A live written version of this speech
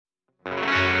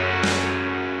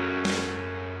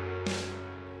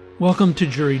Welcome to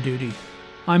Jury Duty.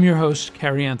 I'm your host,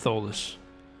 Carrie Antholis.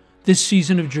 This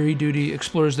season of Jury Duty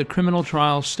explores the criminal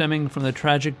trial stemming from the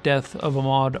tragic death of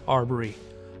Ahmaud Arbery,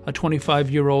 a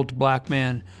 25-year-old black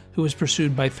man who was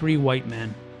pursued by three white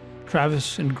men,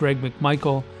 Travis and Greg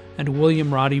McMichael and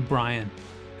William Roddy Bryan,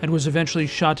 and was eventually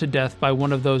shot to death by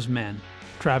one of those men,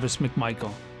 Travis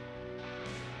McMichael.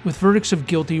 With verdicts of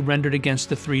guilty rendered against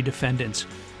the three defendants,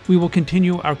 we will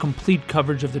continue our complete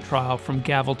coverage of the trial from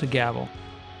gavel to gavel.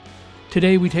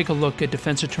 Today we take a look at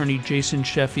defense attorney Jason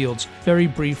Sheffield's very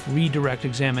brief redirect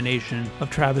examination of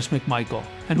Travis McMichael,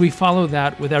 and we follow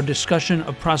that with our discussion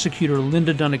of prosecutor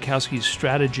Linda Dunikowski's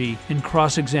strategy in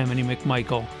cross-examining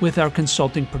McMichael with our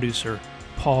consulting producer,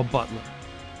 Paul Butler.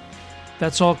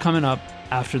 That's all coming up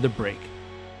after the break.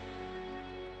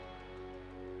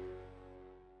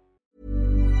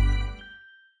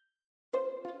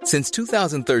 Since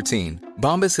 2013,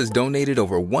 Bombas has donated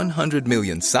over 100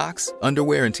 million socks,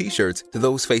 underwear, and T-shirts to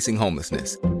those facing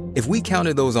homelessness. If we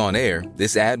counted those on air,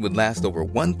 this ad would last over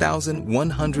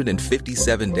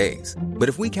 1,157 days. But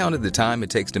if we counted the time it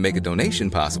takes to make a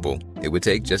donation possible, it would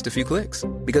take just a few clicks.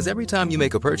 Because every time you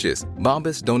make a purchase,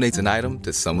 Bombas donates an item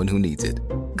to someone who needs it.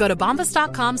 Go to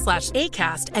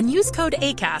bombas.com/ACAST and use code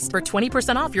ACAST for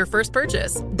 20% off your first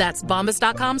purchase. That's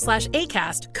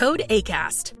bombas.com/ACAST, code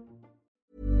ACAST.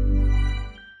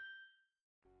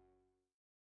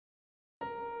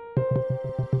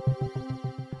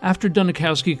 After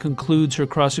Dunikowski concludes her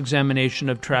cross-examination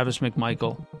of Travis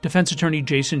McMichael, defense attorney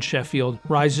Jason Sheffield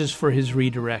rises for his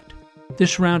redirect.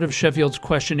 This round of Sheffield's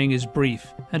questioning is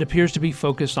brief and appears to be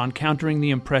focused on countering the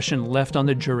impression left on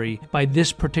the jury by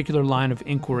this particular line of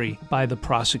inquiry by the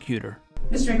prosecutor.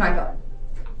 Mr. McMichael,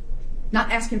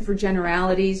 not asking for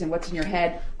generalities and what's in your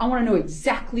head. I want to know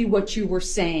exactly what you were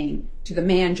saying to the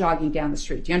man jogging down the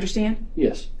street. Do you understand?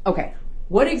 Yes. Okay.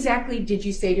 What exactly did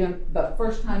you say to him the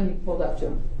first time you pulled up to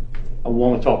him? I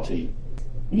want to talk to you.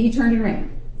 And he turned and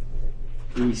ran?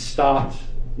 He stopped,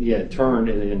 turned,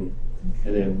 and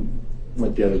then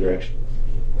went the other direction.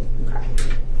 Okay.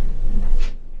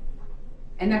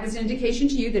 And that was an indication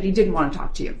to you that he didn't want to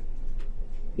talk to you?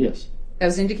 Yes. That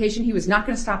was an indication he was not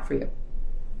going to stop for you?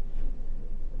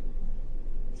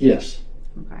 Yes.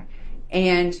 Okay.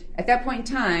 And at that point in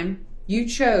time, you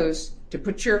chose to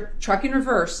put your truck in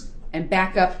reverse and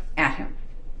back up at him.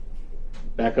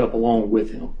 Back up along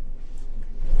with him.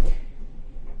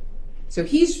 So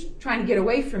he's trying to get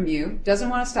away from you, doesn't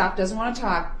want to stop, doesn't want to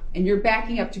talk, and you're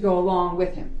backing up to go along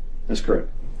with him. That's correct.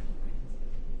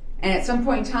 And at some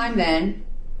point in time then,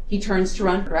 he turns to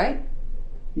run, right?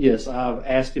 Yes, I've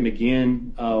asked him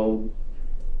again, or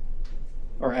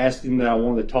asked him that I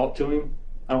wanted to talk to him.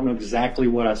 I don't know exactly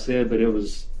what I said, but it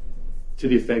was to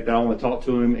the effect that I want to talk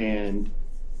to him and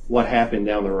what happened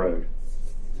down the road.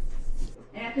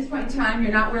 And at this point in time,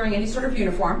 you're not wearing any sort of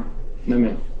uniform. No,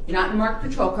 ma'am. You're not in a marked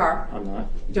patrol car. I'm not.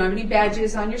 You don't have any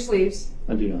badges on your sleeves.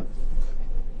 I do not.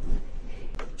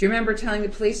 Do you remember telling the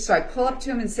police, so I pull up to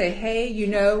him and say, hey, you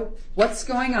know what's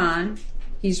going on.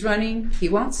 He's running. He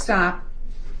won't stop.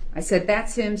 I said,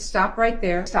 that's him. Stop right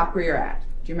there. Stop where you're at.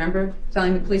 Do you remember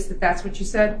telling the police that that's what you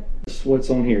said? That's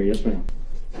what's on here. Yes, ma'am.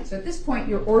 So at this point,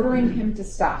 you're ordering him to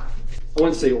stop. I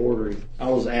wouldn't say ordering. I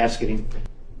was asking him.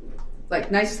 Like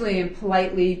nicely and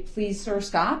politely, please, sir,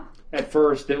 stop? At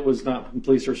first, it was not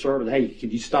please, sir, but hey,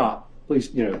 could you stop? Please,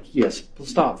 yes,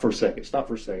 stop for a second. Stop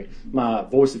for a second. My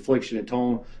voice inflection and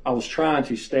tone, I was trying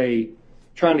to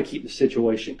keep the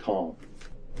situation calm.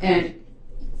 And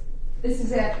this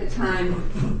is at the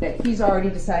time that he's already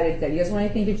decided that he doesn't want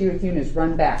anything to do with you and has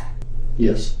run back.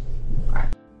 Yes.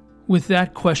 With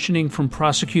that questioning from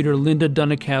prosecutor Linda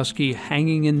Dunikowski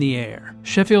hanging in the air,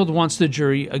 Sheffield wants the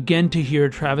jury again to hear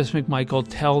Travis McMichael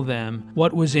tell them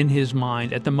what was in his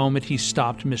mind at the moment he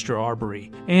stopped Mr. Arbery,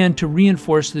 and to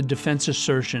reinforce the defense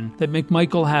assertion that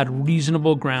McMichael had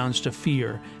reasonable grounds to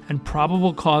fear and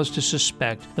probable cause to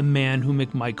suspect the man who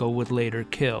McMichael would later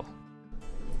kill.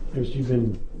 You've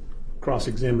been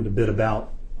cross-examined a bit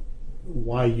about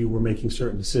why you were making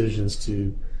certain decisions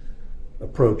to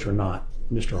approach or not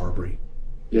Mr. Arbery.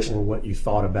 Yes. Or what you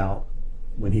thought about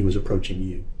when he was approaching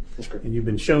you. That's correct. And you've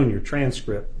been shown your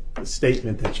transcript, the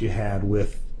statement that you had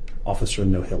with Officer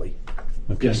Nohilly.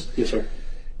 Okay. Yes, sir.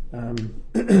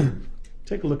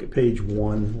 Take a look at page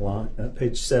 7,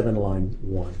 line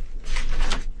 1.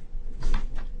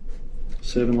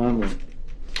 7, line 1.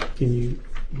 Can you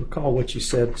recall what you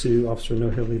said to Officer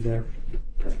Nohilly there?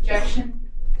 Objection.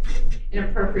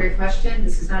 Inappropriate question.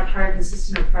 This is not a prior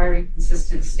consistent or prior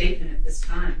inconsistent statement at this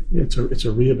time. It's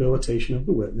a rehabilitation of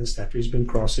the witness after he's been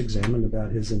cross-examined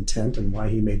about his intent and why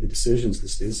he made the decisions.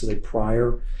 This is a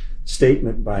prior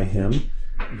statement by him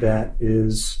that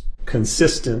is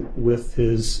consistent with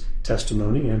his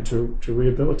testimony and to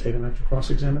rehabilitate him after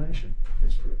cross-examination.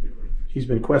 He's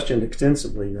been questioned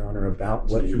extensively, Your Honor, about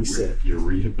what he said. You're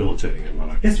rehabilitating him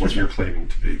on Yes, what sir. you're claiming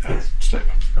to be that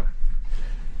statement.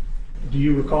 Do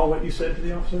you recall what you said to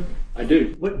the officer? I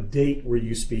do. What date were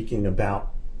you speaking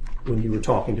about when you were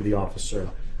talking to the officer?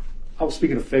 I was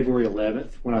speaking of February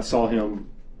 11th when I saw him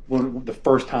the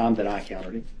first time that I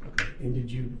encountered him. And did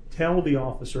you tell the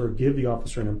officer or give the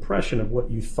officer an impression of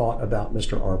what you thought about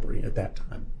Mr. Arbery at that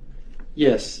time?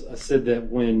 Yes, I said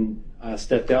that when I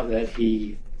stepped out that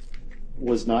he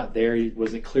was not there, he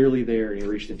wasn't clearly there, and he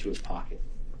reached into his pocket.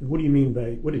 What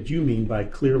did you mean by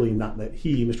clearly not that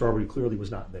Mr. Arbery, clearly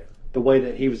was not there? The way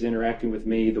that he was interacting with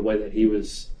me, the way that he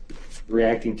was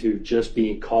reacting to just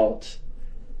being caught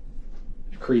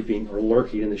creeping or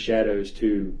lurking in the shadows,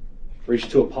 to reach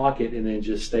into a pocket and then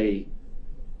just stay,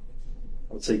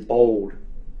 I would say, bold,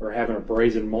 or having a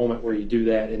brazen moment where you do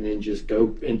that and then just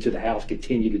go into the house,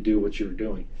 continue to do what you were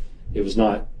doing. It was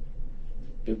not,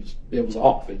 it was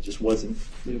off. It just wasn't,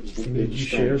 it was And did you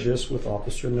share this with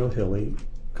Officer Nohilly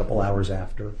a couple hours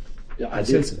after I this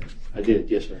did. incident? I did,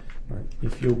 yes, sir. All right.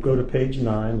 If you'll go to page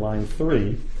 9, line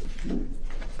 3,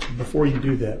 before you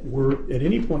do that, at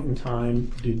any point in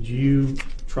time, did you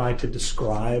try to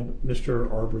describe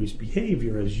Mr. Arbery's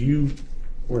behavior as you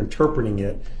were interpreting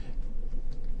it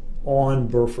on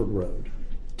Burford Road?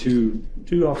 To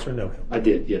Officer Nohill? I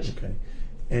did, yes. Okay.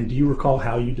 And do you recall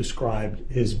how you described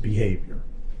his behavior?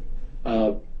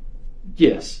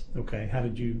 Yes. Okay. How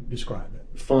did you describe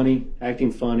it? Funny,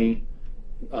 acting funny,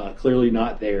 clearly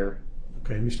not there.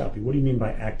 Okay, let me stop you. What do you mean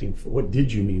by acting? What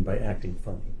did you mean by acting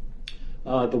funny?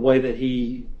 The way that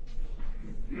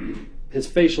his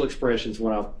facial expressions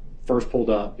when I first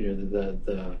pulled up,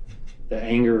 the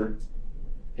anger,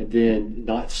 and then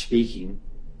not speaking,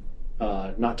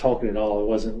 not talking at all. It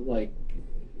wasn't like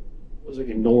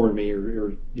ignoring me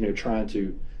or trying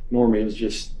to ignore me. It was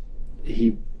just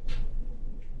the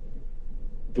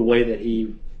way that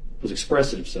he was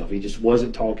expressing himself. He just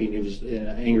wasn't talking. He was in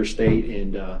an anger state,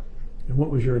 and what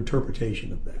was your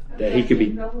interpretation of that? That he could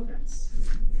be. Relevance.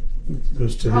 It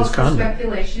goes to his Also conduct.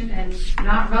 speculation and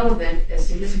not relevant as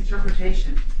to his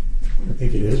interpretation. I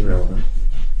think it is relevant.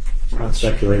 It's not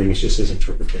speculating, it's just his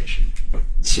interpretation.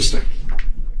 It's just a,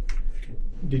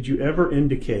 Did you ever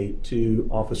indicate to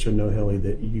Officer Nohilly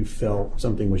that you felt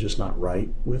something was just not right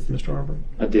with Mr. Arbery?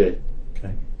 I did.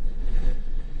 Okay.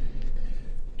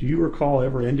 Do you recall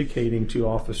ever indicating to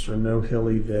Officer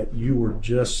Nohilly that you were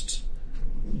just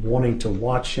wanting to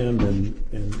watch him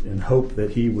and hope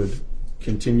that he would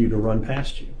continue to run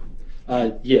past you?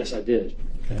 Yes, I did.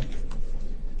 Okay.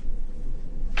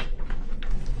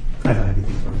 I have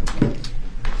anything further.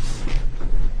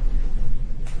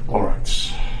 all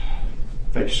right.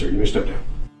 Thank you, sir. You may step down.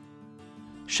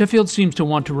 Sheffield seems to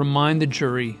want to remind the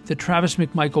jury that Travis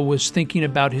McMichael was thinking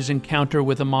about his encounter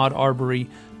with Ahmaud Arbery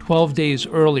 12 days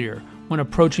earlier when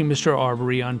approaching Mr.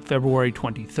 Arbery on February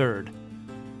 23rd.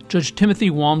 Judge Timothy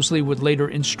Walmsley would later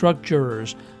instruct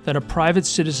jurors that a private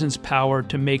citizen's power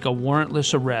to make a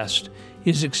warrantless arrest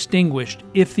is extinguished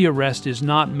if the arrest is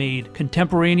not made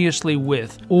contemporaneously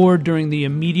with or during the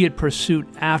immediate pursuit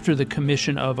after the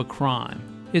commission of a crime.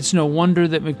 It's no wonder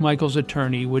that McMichael's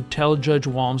attorney would tell Judge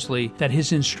Walmsley that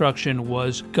his instruction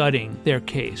was gutting their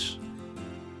case.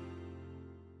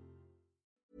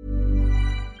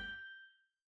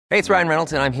 Hey, it's Ryan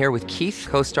Reynolds, and I'm here with Keith,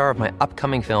 co-star of my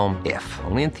upcoming film, If,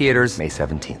 only in theaters May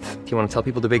 17th. Do you want to tell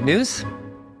people the big news?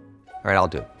 All right, I'll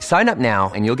do it. Sign up now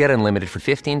and you'll get unlimited for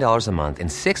 $15 a month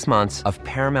and 6 months of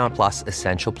Paramount Plus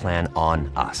Essential Plan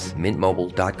on us.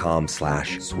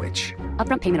 MintMobile.com/switch.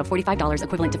 Upfront payment of $45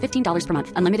 equivalent to $15 per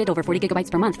month. Unlimited over 40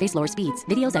 gigabytes per month. Face lower speeds.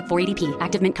 Videos at 480p.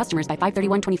 Active Mint customers by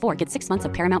 531.24 get 6 months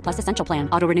of Paramount Plus Essential Plan.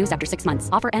 Auto renews after 6 months.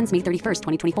 Offer ends May 31st,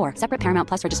 2024. Separate Paramount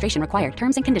Plus registration required.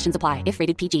 Terms and conditions apply if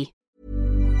rated PG.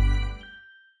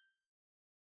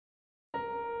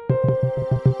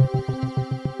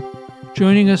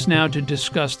 Joining us now to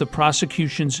discuss the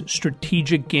prosecution's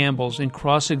strategic gambles in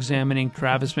cross-examining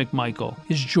Travis McMichael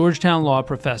is Georgetown law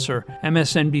professor,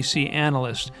 MSNBC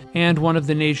analyst, and one of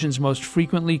the nation's most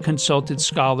frequently consulted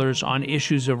scholars on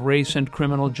issues of race and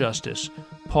criminal justice,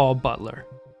 Paul Butler.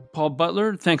 Paul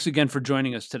Butler, thanks again for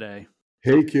joining us today.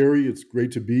 Hey, Kerry, it's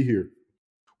great to be here.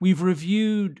 We've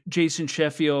reviewed Jason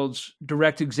Sheffield's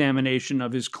direct examination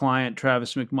of his client,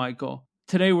 Travis McMichael.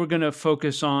 Today, we're going to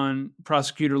focus on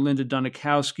prosecutor Linda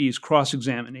Dunikowski's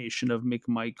cross-examination of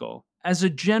McMichael. As a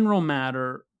general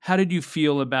matter, how did you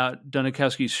feel about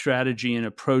Dunikowski's strategy in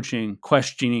approaching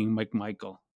questioning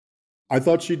McMichael? I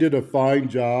thought she did a fine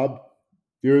job.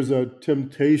 there's a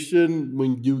temptation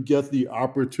when you get the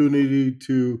opportunity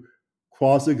to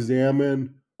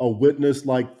cross-examine a witness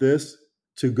like this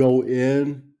to go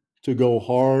in, to go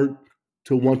hard,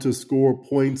 to want to score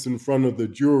points in front of the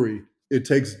jury. It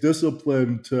takes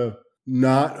discipline to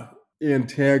not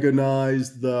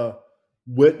antagonize the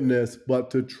witness,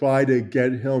 but to try to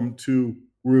get him to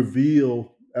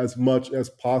reveal as much as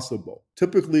possible.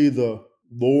 Typically, the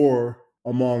lore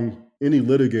among any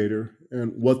litigator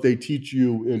and what they teach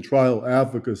you in trial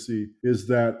advocacy is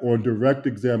that on direct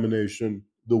examination,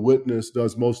 the witness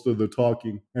does most of the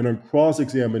talking. And on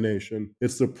cross-examination,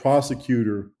 it's the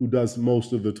prosecutor who does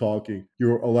most of the talking.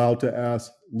 You're allowed to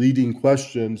ask leading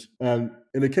questions. And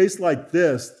in a case like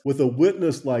this, with a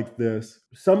witness like this,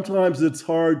 sometimes it's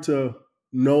hard to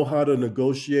know how to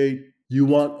negotiate. You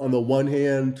want, on the one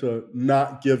hand, to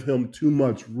not give him too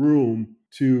much room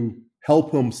to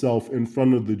help himself in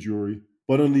front of the jury.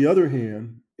 But on the other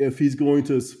hand, if he's going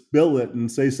to spill it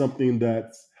and say something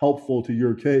that's helpful to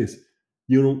your case,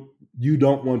 you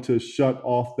don't want to shut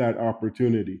off that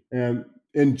opportunity. And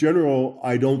in general,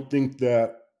 I don't think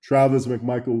that Travis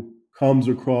McMichael comes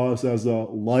across as a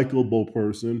likable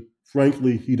person.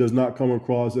 Frankly, he does not come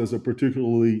across as a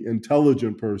particularly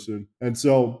intelligent person. And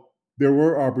so there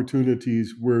were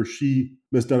opportunities where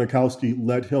Ms. Danikowski,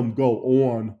 let him go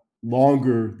on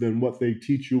longer than what they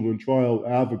teach you in trial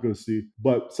advocacy,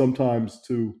 but sometimes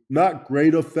to not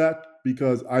great effect,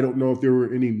 because I don't know if there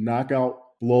were any knockout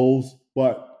blows,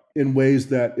 but in ways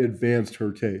that advanced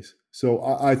her case. So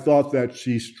I thought that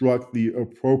she struck the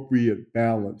appropriate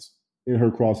balance in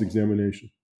her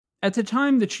cross-examination. At the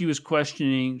time that she was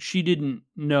questioning, she didn't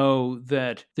know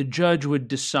that the judge would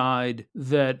decide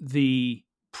that the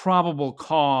probable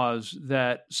cause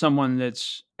that someone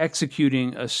that's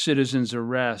executing a citizen's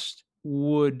arrest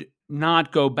would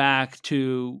not go back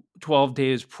to 12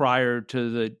 days prior to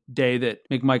the day that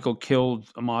McMichael killed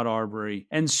Ahmaud Arbery.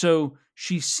 And so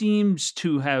she seems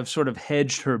to have sort of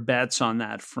hedged her bets on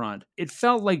that front. It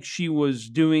felt like she was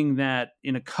doing that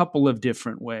in a couple of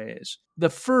different ways. The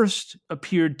first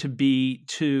appeared to be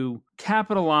to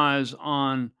capitalize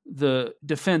on the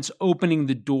defense opening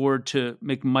the door to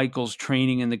McMichael's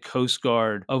training in the Coast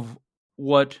Guard of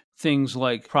what things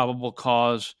like probable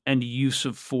cause and use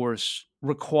of force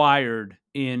required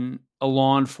in a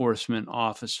law enforcement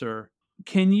officer.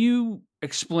 Can you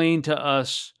explain to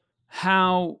us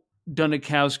how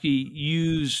Danikowski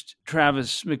used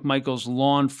Travis McMichael's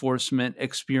law enforcement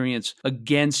experience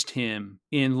against him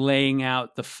in laying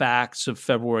out the facts of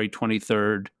February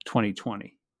 23rd,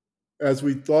 2020? As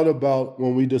we thought about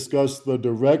when we discussed the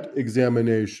direct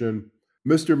examination,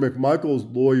 Mr. McMichael's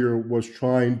lawyer was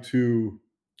trying to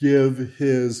give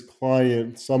his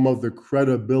client some of the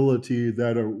credibility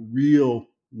that a real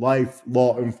life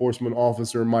law enforcement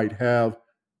officer might have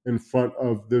in front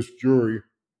of this jury.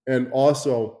 And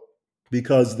also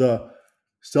because the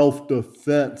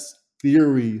self-defense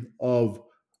theory of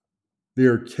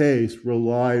their case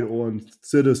relied on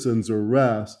citizen's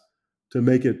arrest to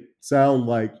make it sound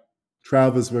like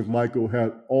Travis McMichael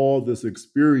had all this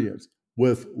experience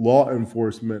with law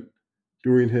enforcement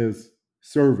during his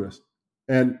service.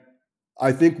 And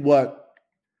I think what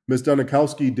Ms.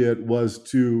 Danikowski did was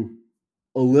to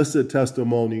elicit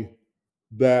testimony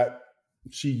that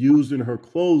she used in her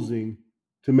closing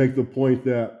to make the point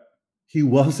that he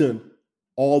wasn't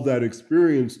all that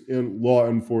experienced in law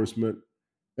enforcement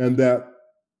and that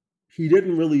he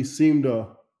didn't really seem to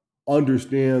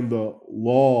understand the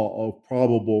law of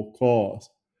probable cause.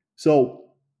 So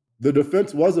the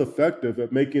defense was effective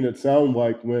at making it sound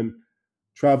like when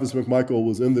Travis McMichael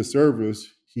was in the service,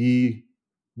 he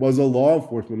was a law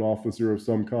enforcement officer of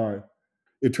some kind.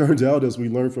 It turns out, as we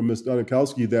learned from Ms.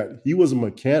 Danikowski, that he was a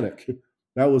mechanic.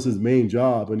 That was his main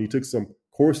job, and he took some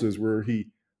courses where he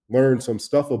learned some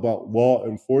stuff about law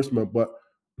enforcement, but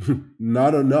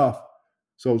not enough.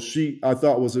 So I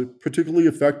thought, was particularly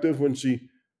effective when she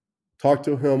talked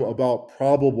to him about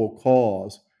probable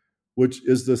cause, which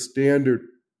is the standard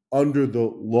under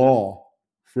the law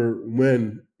for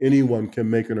when anyone can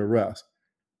make an arrest.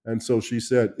 And so she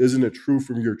said, isn't it true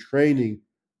from your training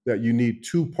that you need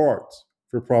two parts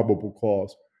for probable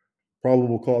cause?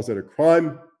 Probable cause that a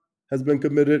crime has been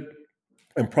committed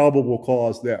and probable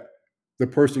cause that the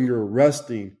person you're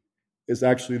arresting is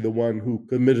actually the one who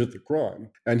committed the crime.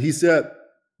 And he said,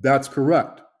 that's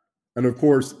correct. And of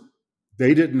course,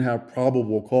 they didn't have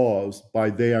probable cause. By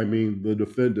they, I mean the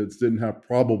defendants didn't have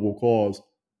probable cause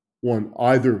on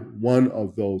either one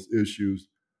of those issues.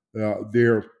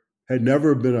 There had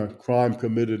never been a crime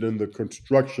committed in the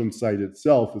construction site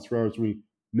itself, as far as we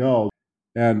know.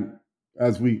 And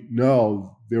as we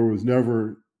know, there was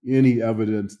never any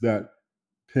evidence that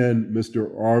pin Mr.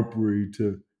 Arbery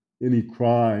to any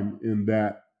crime in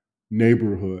that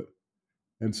neighborhood.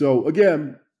 And so,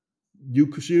 again,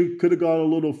 she could have gone a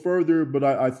little further, but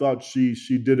I thought she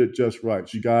did it just right.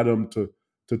 She got him to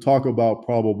talk about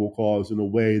probable cause in a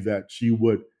way that she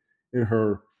would, in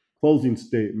her closing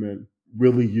statement,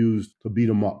 really use to beat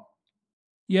him up.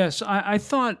 Yes, I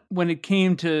thought when it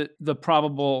came to the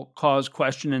probable cause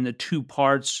question and the two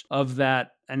parts of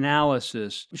that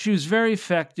analysis, she was very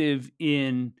effective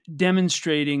in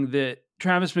demonstrating that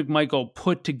Travis McMichael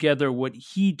put together what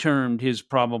he termed his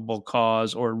probable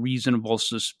cause or reasonable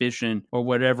suspicion or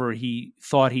whatever he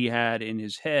thought he had in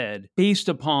his head based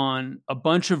upon a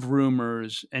bunch of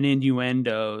rumors and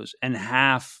innuendos and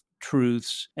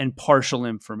half-truths and partial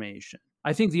information.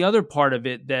 I think the other part of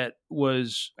it that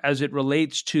was, as it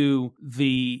relates to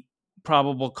the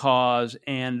probable cause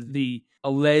and the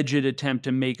alleged attempt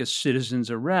to make a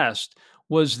citizen's arrest,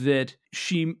 was that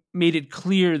she made it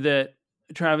clear that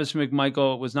Travis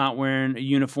McMichael was not wearing a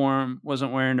uniform,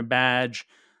 wasn't wearing a badge,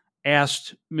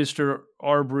 asked Mr.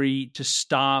 Arbery to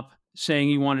stop, saying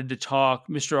he wanted to talk.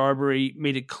 Mr. Arbery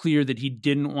made it clear that he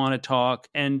didn't want to talk.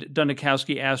 And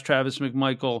Dunikowski asked Travis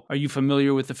McMichael, are you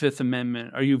familiar with the Fifth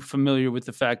Amendment? Are you familiar with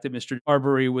the fact that Mr.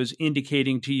 Arbery was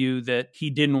indicating to you that he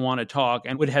didn't want to talk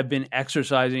and would have been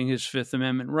exercising his Fifth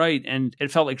Amendment right? And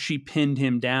it felt like she pinned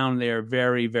him down there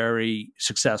very, very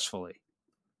successfully.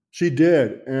 She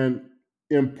did. And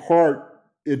in part,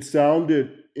 it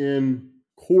sounded in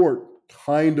court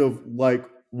kind of like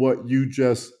what you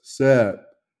just said.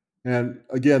 And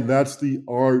again, that's the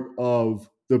art of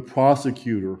the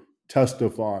prosecutor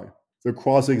testifying, the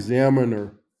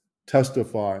cross-examiner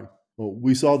testifying. Well,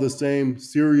 we saw the same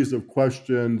series of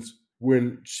questions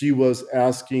when she was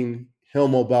asking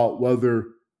him about whether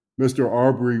Mr.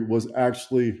 Arbery was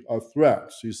actually a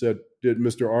threat. She said, did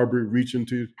Mr. Arbery reach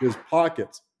into his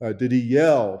pockets? Did he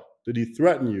yell? Did he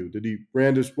threaten you? Did he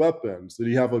brandish weapons? Did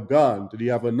he have a gun? Did he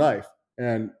have a knife?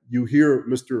 And you hear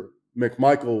Mr.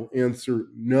 McMichael answer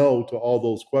no to all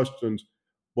those questions,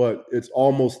 but it's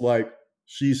almost like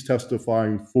she's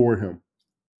testifying for him.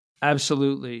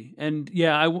 Absolutely. And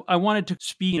yeah, I wanted to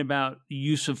speak about the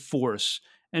use of force,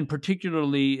 and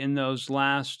particularly in those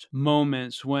last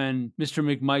moments when Mr.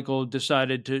 McMichael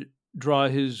decided to draw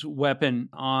his weapon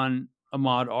on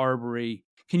Ahmaud Arbery.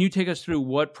 Can you take us through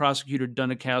what Prosecutor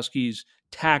Dunikowski's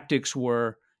tactics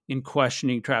were in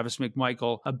questioning Travis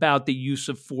McMichael about the use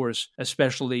of force,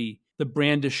 especially the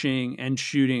brandishing and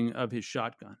shooting of his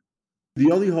shotgun?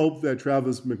 The only hope that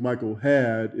Travis McMichael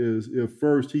had is if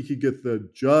first he could get the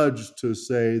judge to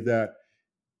say that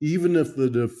even if the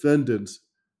defendants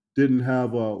didn't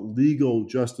have a legal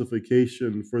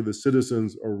justification for the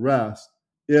citizen's arrest,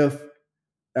 if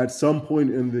at some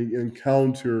point in the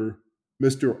encounter,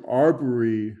 Mr.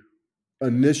 Arbery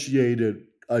initiated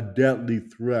a deadly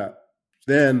threat,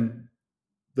 then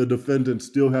the defendant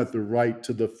still had the right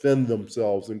to defend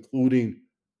themselves, including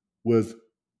with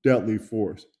deadly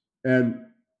force. And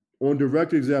on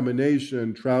direct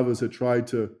examination, Travis had tried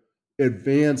to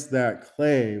advance that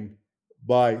claim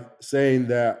by saying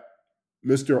that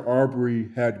Mr. Arbery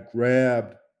had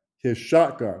grabbed his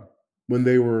shotgun when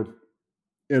they were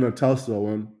in a tussle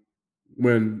and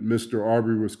when Mr.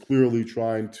 Arbery was clearly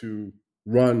trying to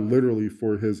run literally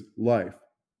for his life.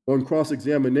 On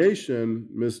cross-examination,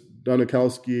 Ms.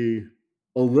 Dunikowski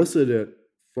elicited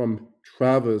from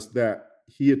Travis that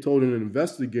he had told an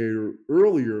investigator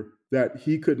earlier that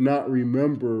he could not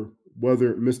remember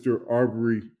whether Mr.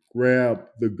 Arbery grabbed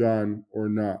the gun or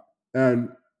not. And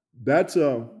that's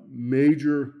a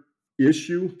major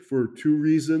issue for two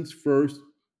reasons. First,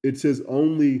 it's his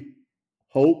only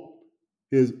hope,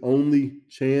 his only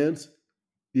chance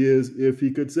is if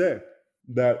he could say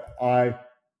that I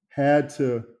had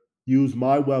to use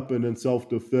my weapon in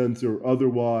self-defense or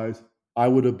otherwise I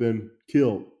would have been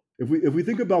killed. If we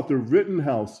think about the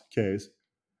Rittenhouse case,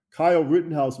 Kyle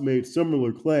Rittenhouse made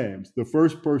similar claims. The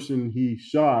first person he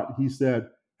shot, he said,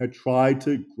 had tried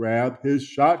to grab his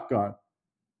shotgun.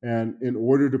 And in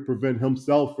order to prevent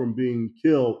himself from being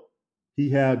killed, he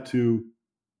had to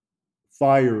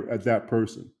fire at that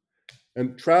person.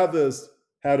 And Travis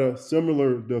had a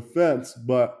similar defense,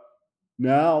 but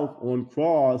now on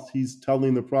cross, he's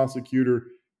telling the prosecutor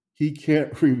he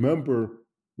can't remember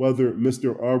whether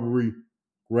Mr. Arbery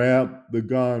grabbed the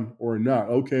gun or not.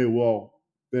 Okay, well,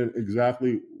 then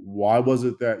exactly why was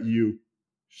it that you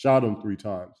shot him 3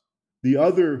 times? The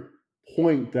other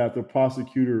point that the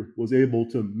prosecutor was able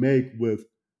to make with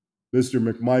Mr.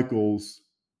 McMichael's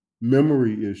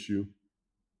memory issue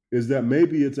is that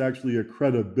maybe it's actually a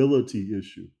credibility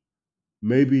issue.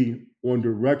 Maybe on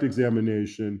direct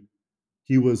examination,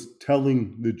 he was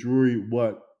telling the jury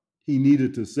what he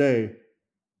needed to say,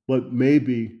 but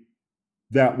maybe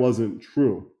that wasn't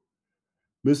true.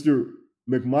 Mr.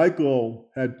 McMichael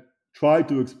had tried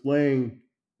to explain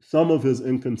some of his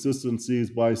inconsistencies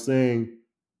by saying,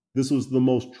 this was the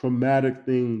most traumatic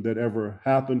thing that ever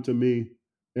happened to me.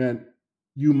 And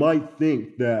you might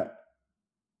think that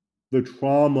the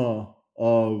trauma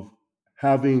of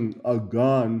having a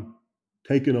gun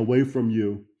taken away from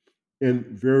you in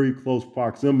very close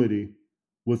proximity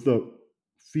with the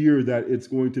fear that it's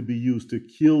going to be used to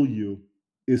kill you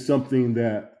is something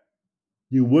that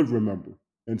you would remember.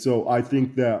 And so I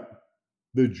think that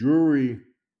the jury,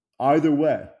 either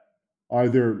way,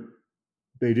 either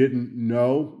they didn't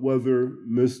know whether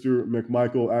Mr.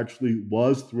 McMichael actually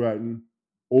was threatened,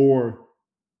 or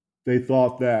they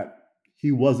thought that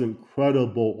he wasn't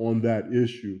credible on that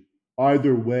issue.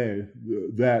 Either way,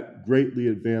 that greatly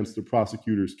advanced the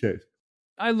prosecutor's case.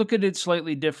 I look at it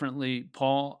slightly differently,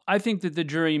 Paul. I think that the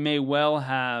jury may well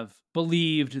have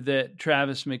believed that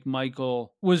Travis McMichael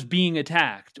was being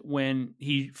attacked when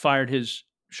he fired his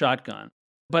shotgun.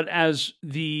 But as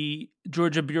the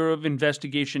Georgia Bureau of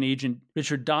Investigation agent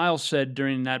Richard Dial said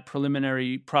during that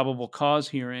preliminary probable cause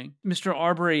hearing, Mr.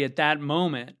 Arbery at that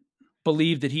moment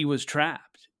believed that he was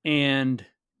trapped and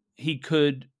he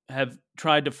could have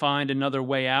tried to find another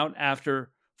way out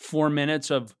after 4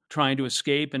 minutes of trying to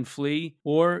escape and flee,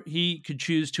 or he could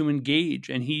choose to engage,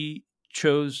 and he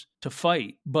chose to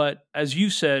fight. But as you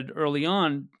said early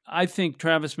on, I think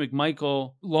Travis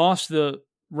McMichael lost the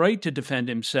right to defend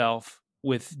himself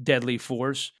with deadly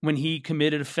force when he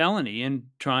committed a felony in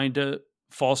trying to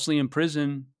falsely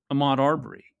imprison Ahmaud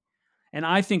Arbery. And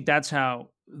I think that's how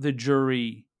the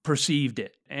jury perceived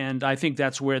it. And I think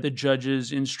that's where the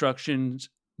judge's instructions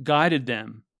guided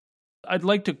them. I'd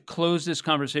like to close this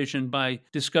conversation by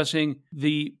discussing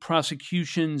the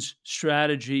prosecution's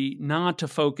strategy not to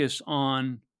focus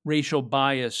on racial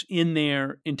bias in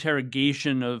their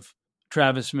interrogation of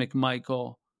Travis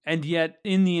McMichael. And yet,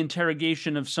 in the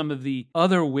interrogation of some of the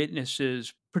other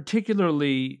witnesses,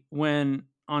 particularly when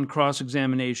on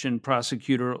cross-examination,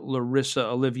 prosecutor Larissa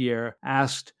Olivier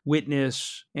asked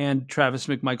witness and Travis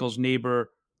McMichael's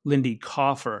neighbor, Lindy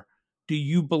Coffer, do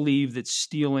you believe that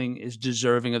stealing is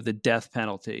deserving of the death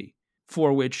penalty?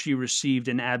 For which she received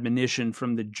an admonition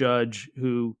from the judge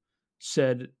who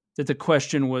said that the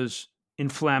question was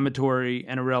inflammatory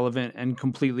and irrelevant and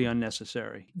completely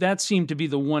unnecessary. That seemed to be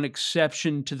the one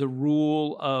exception to the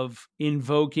rule of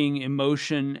invoking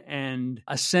emotion and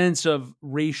a sense of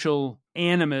racial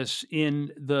animus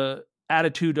in the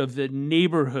attitude of the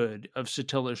neighborhood of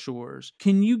Satilla Shores.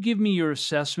 Can you give me your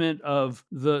assessment of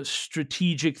the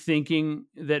strategic thinking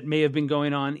that may have been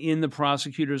going on in the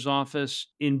prosecutor's office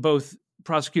in both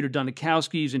Prosecutor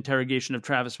Dunikowski's interrogation of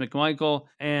Travis McMichael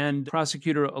and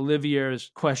Prosecutor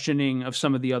Olivier's questioning of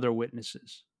some of the other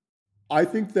witnesses? I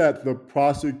think that the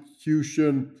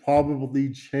prosecution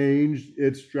probably changed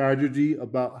its strategy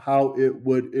about how it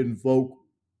would invoke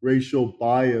racial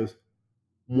bias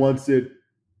once it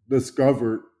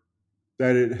discovered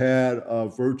that it had a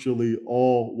virtually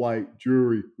all-white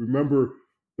jury. Remember,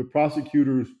 the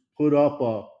prosecutors put up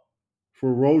a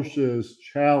ferocious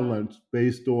challenge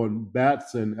based on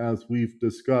Batson, as we've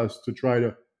discussed, to try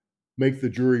to make the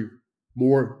jury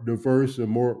more diverse and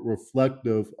more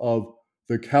reflective of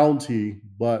the county,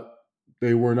 but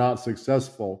they were not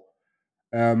successful.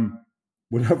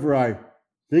 Whenever I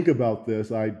think about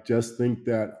this, I just think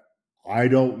that I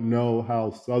don't know how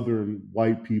Southern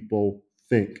white people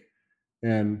think.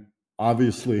 And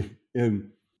obviously,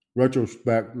 in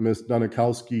retrospect, Ms.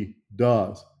 Dunikowski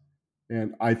does.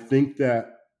 And I think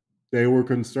that they were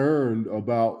concerned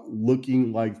about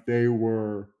looking like they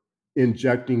were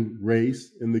injecting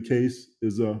race. In the case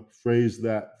is a phrase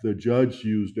that the judge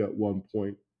used at one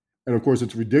point. And of course,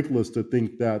 it's ridiculous to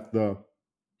think that the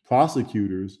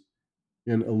prosecutors,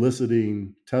 in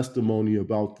eliciting testimony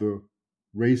about the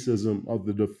racism of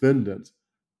the defendants,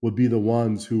 would be the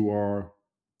ones who are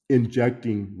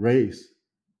injecting race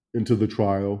into the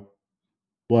trial.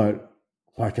 But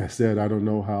like I said, I don't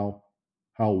know how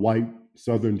white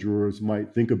Southern jurors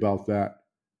might think about that.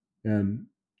 And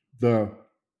the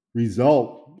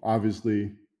result,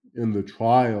 obviously, in the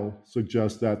trial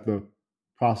suggests that the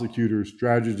prosecutor's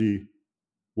strategy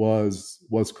was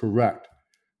correct.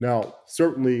 Now,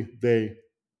 certainly they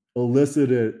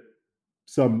elicited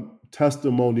some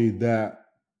testimony that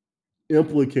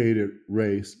implicated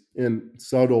race in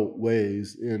subtle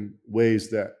ways, in ways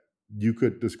that you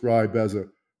could describe as a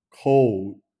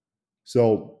code.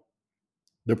 So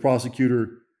the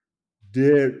prosecutor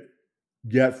did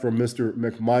get from Mr.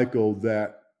 McMichael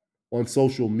that on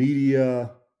social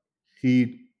media,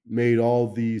 he made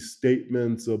all these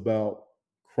statements about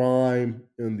crime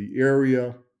in the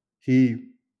area. He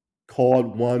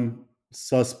called one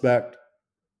suspect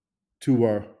to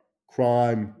a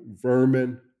crime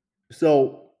vermin.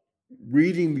 So,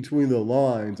 reading between the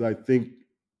lines, I think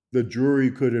the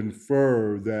jury could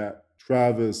infer that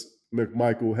Travis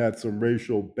McMichael had some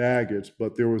racial baggage,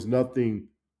 but there was nothing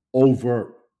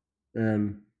overt.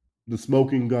 And the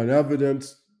smoking gun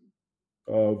evidence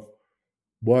of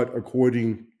what,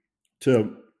 according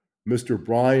to Mr.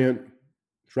 Bryant,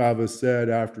 Travis said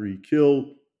after he killed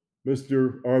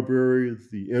Mr. Arbery,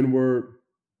 the N-word,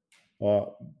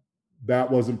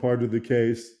 that wasn't part of the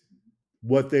case.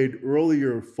 What they'd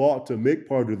earlier fought to make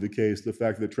part of the case, the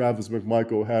fact that Travis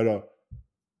McMichael had a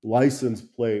license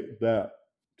plate that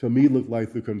to me looked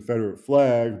like the Confederate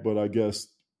flag, but I guess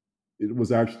it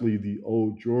was actually the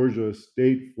old Georgia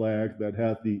state flag that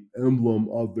had the emblem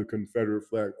of the Confederate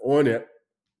flag on it.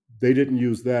 They didn't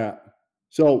use that.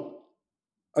 So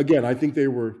again, I think they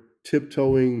were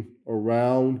tiptoeing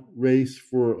around race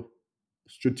for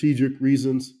strategic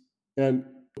reasons. And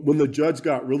when the judge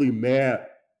got really mad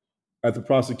at the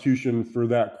prosecution for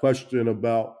that question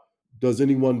about does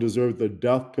anyone deserve the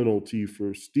death penalty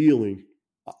for stealing,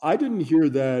 I didn't hear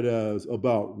that as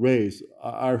about race.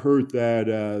 I heard that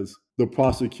as the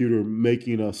prosecutor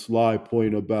making a sly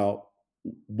point about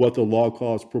what the law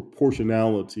calls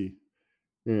proportionality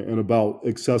and about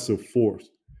excessive force.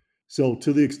 So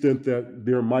to the extent that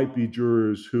there might be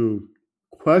jurors who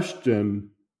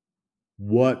question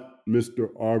what Mr.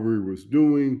 Arbery was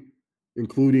doing,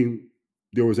 including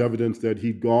there was evidence that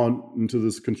he'd gone into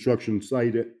this construction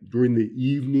site during the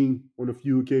evening on a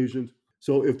few occasions.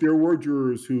 So if there were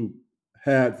jurors who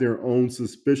had their own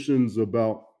suspicions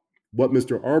about what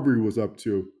Mr. Arbery was up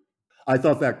to, I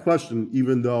thought that question,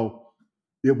 even though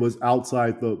it was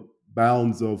outside the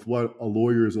bounds of what a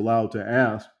lawyer is allowed to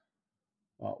ask,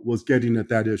 was getting at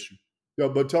that issue. Yeah,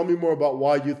 but tell me more about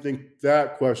why you think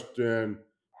that question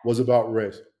was about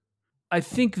race. I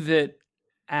think that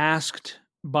asked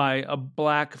by a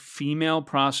black female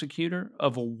prosecutor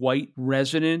of a white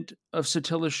resident of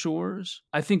Satilla Shores,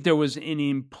 I think there was an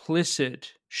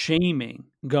implicit shaming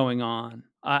going on.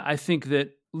 I think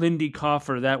that Lindy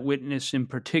Coffer, that witness in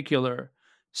particular,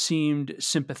 seemed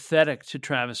sympathetic to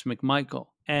Travis McMichael.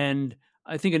 And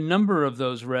I think a number of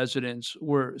those residents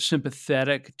were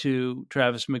sympathetic to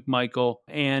Travis McMichael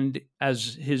and,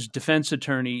 as his defense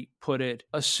attorney put it,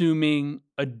 assuming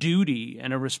a duty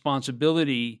and a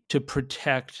responsibility to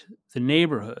protect the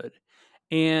neighborhood.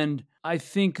 And I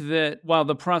think that while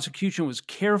the prosecution was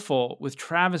careful with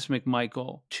Travis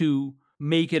McMichael to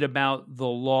make it about the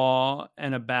law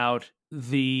and about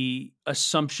the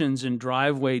assumptions and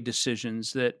driveway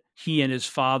decisions that he and his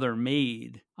father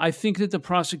made, I think that the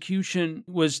prosecution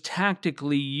was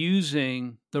tactically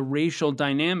using the racial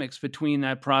dynamics between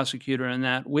that prosecutor and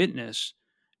that witness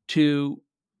to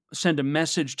send a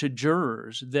message to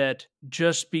jurors that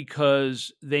just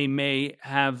because they may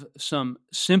have some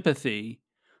sympathy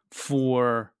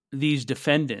for these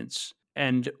defendants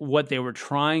and what they were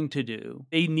trying to do,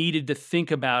 they needed to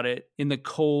think about it in the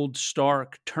cold,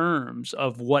 stark terms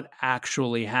of what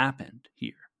actually happened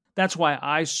here. That's why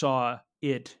I saw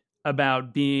it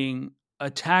about being a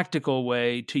tactical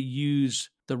way to use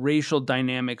the racial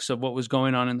dynamics of what was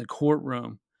going on in the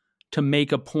courtroom to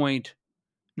make a point,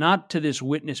 not to this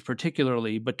witness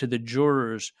particularly, but to the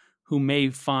jurors who may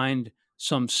find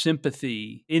some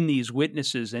sympathy in these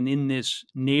witnesses and in this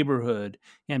neighborhood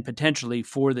and potentially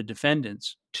for the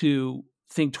defendants to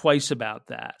think twice about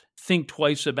that. Think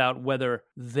twice about whether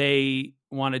they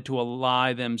wanted to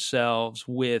ally themselves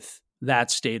with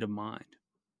that state of mind.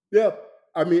 Yeah,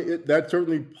 I mean, that's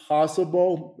certainly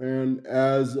possible. And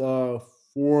as a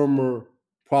former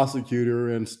prosecutor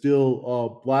and still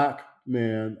a black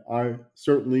man, I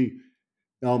certainly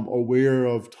am aware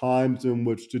of times in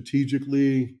which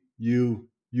strategically you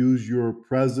use your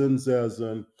presence as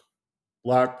a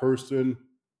black person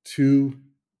to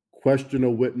question a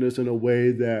witness in a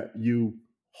way that you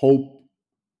hope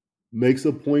makes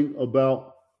a point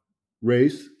about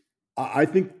race. I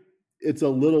think it's a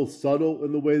little subtle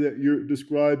in the way that you're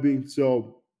describing.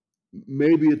 So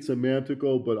maybe it's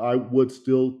semantical, but I would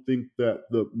still think that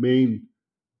the main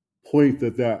point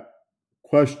that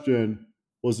question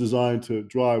was designed to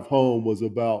drive home was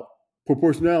about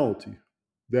proportionality,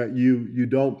 that you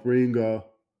don't bring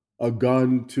a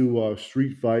gun to a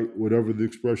street fight, whatever the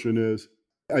expression is.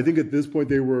 I think at this point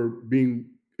they were being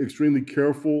extremely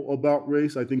careful about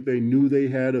race. I think they knew they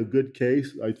had a good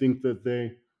case. I think that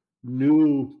they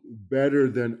knew better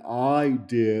than I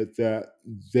did that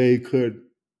they could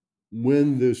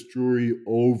win this jury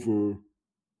over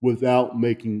without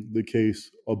making the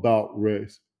case about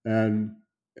race. And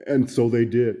so they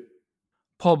did.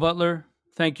 Paul Butler,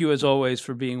 thank you as always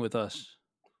for being with us.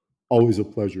 Always a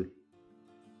pleasure.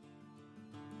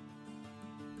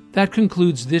 That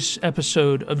concludes this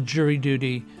episode of Jury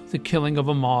Duty, The Killing of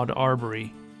Ahmaud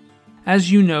Arbery.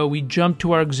 As you know, we jumped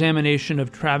to our examination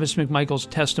of Travis McMichael's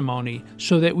testimony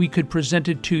so that we could present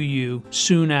it to you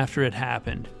soon after it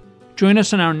happened. Join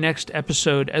us in our next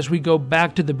episode as we go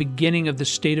back to the beginning of the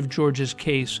state of Georgia's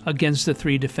case against the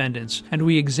three defendants, and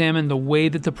we examine the way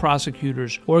that the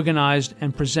prosecutors organized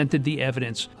and presented the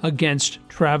evidence against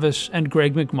Travis and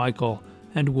Greg McMichael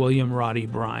and William Roddy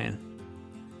Bryan.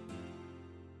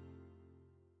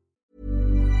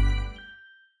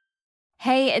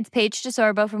 Hey, it's Paige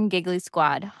DeSorbo from Giggly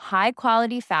Squad. High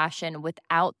quality fashion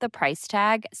without the price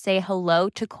tag. Say hello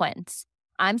to Quince.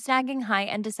 I'm snagging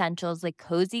high-end essentials like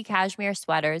cozy cashmere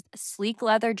sweaters, sleek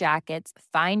leather jackets,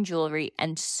 fine jewelry,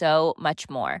 and so much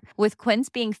more. With Quince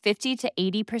being 50 to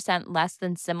 80% less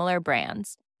than similar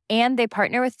brands. And they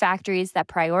partner with factories that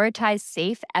prioritize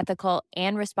safe, ethical,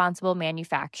 and responsible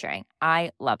manufacturing. I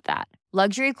love that.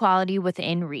 Luxury quality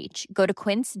within reach. Go to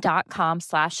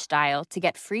quince.com/style to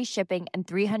get free shipping and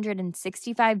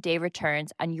 365-day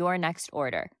returns on your next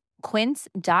order.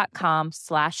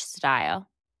 Quince.com/style.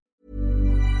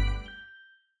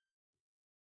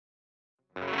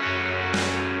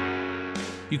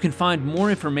 You can find more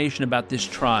information about this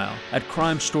trial at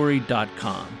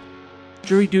crimestory.com.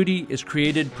 Jury Duty is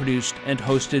created, produced, and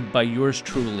hosted by yours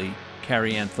truly,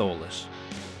 Carrie Antholis.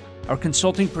 Our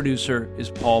consulting producer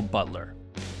is Paul Butler.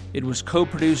 It was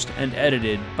co-produced and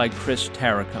edited by Chris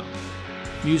Tarracone.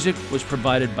 Music was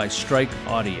provided by Strike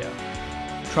Audio.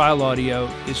 Trial audio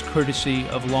is courtesy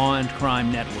of Law and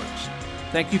Crime Networks.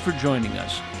 Thank you for joining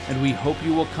us, and we hope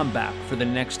you will come back for the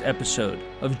next episode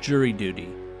of Jury Duty,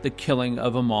 The Killing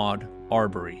of Ahmaud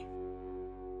Arbery.